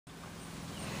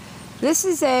This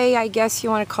is I guess you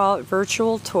want to call it,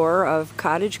 virtual tour of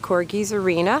Cottage Corgis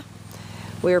Arena.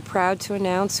 We are proud to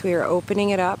announce we are opening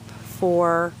it up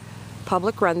for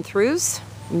public run-throughs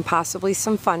and possibly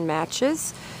some fun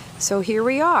matches. So here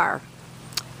we are.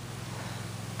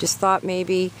 Just thought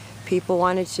maybe people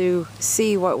wanted to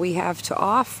see what we have to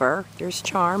offer. There's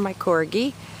Charm, my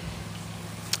Corgi,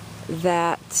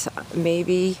 that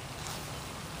maybe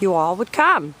you all would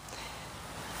come.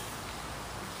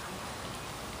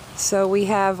 So we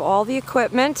have all the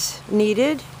equipment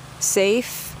needed,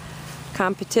 safe,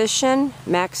 competition,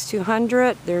 max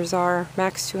 200. There's our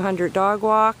max 200 dog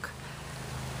walk.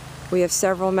 We have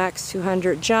several max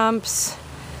 200 jumps,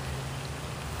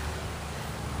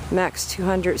 max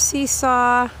 200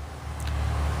 seesaw,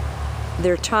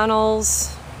 their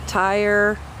tunnels,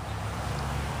 tire,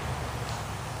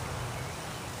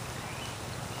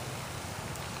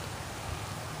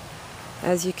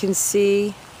 as you can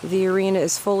see, the arena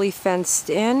is fully fenced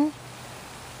in.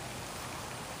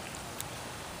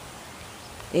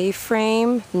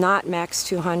 A-frame, not max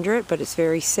 200, but it's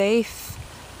very safe.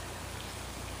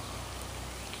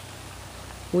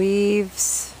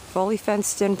 Weaves, fully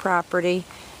fenced in property,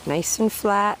 nice and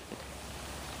flat.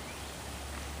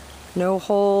 No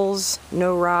holes,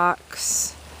 no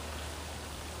rocks.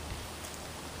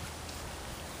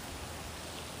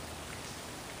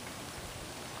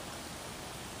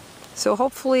 So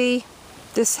hopefully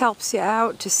this helps you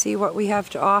out to see what we have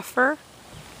to offer,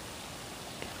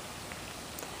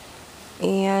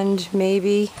 and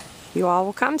maybe you all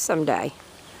will come someday.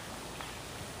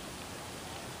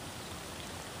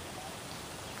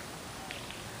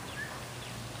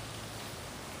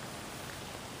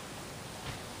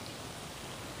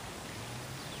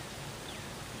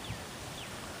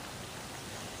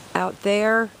 Out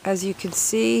there, as you can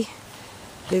see,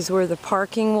 is where the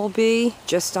parking will be,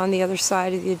 just on the other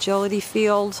side of the agility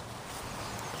field.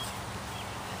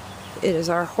 It is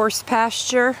our horse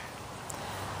pasture,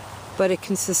 but it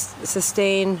can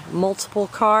sustain multiple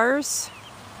cars.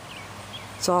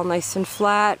 It's all nice and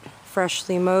flat,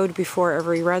 freshly mowed before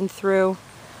every run through.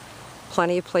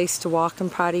 Plenty of place to walk and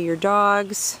potty your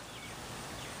dogs.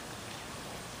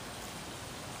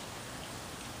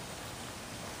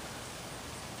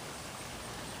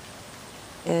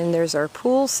 And there's our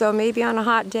pool, so maybe on a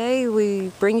hot day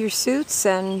we bring your suits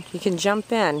and you can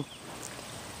jump in.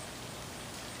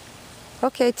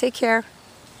 Okay, take care.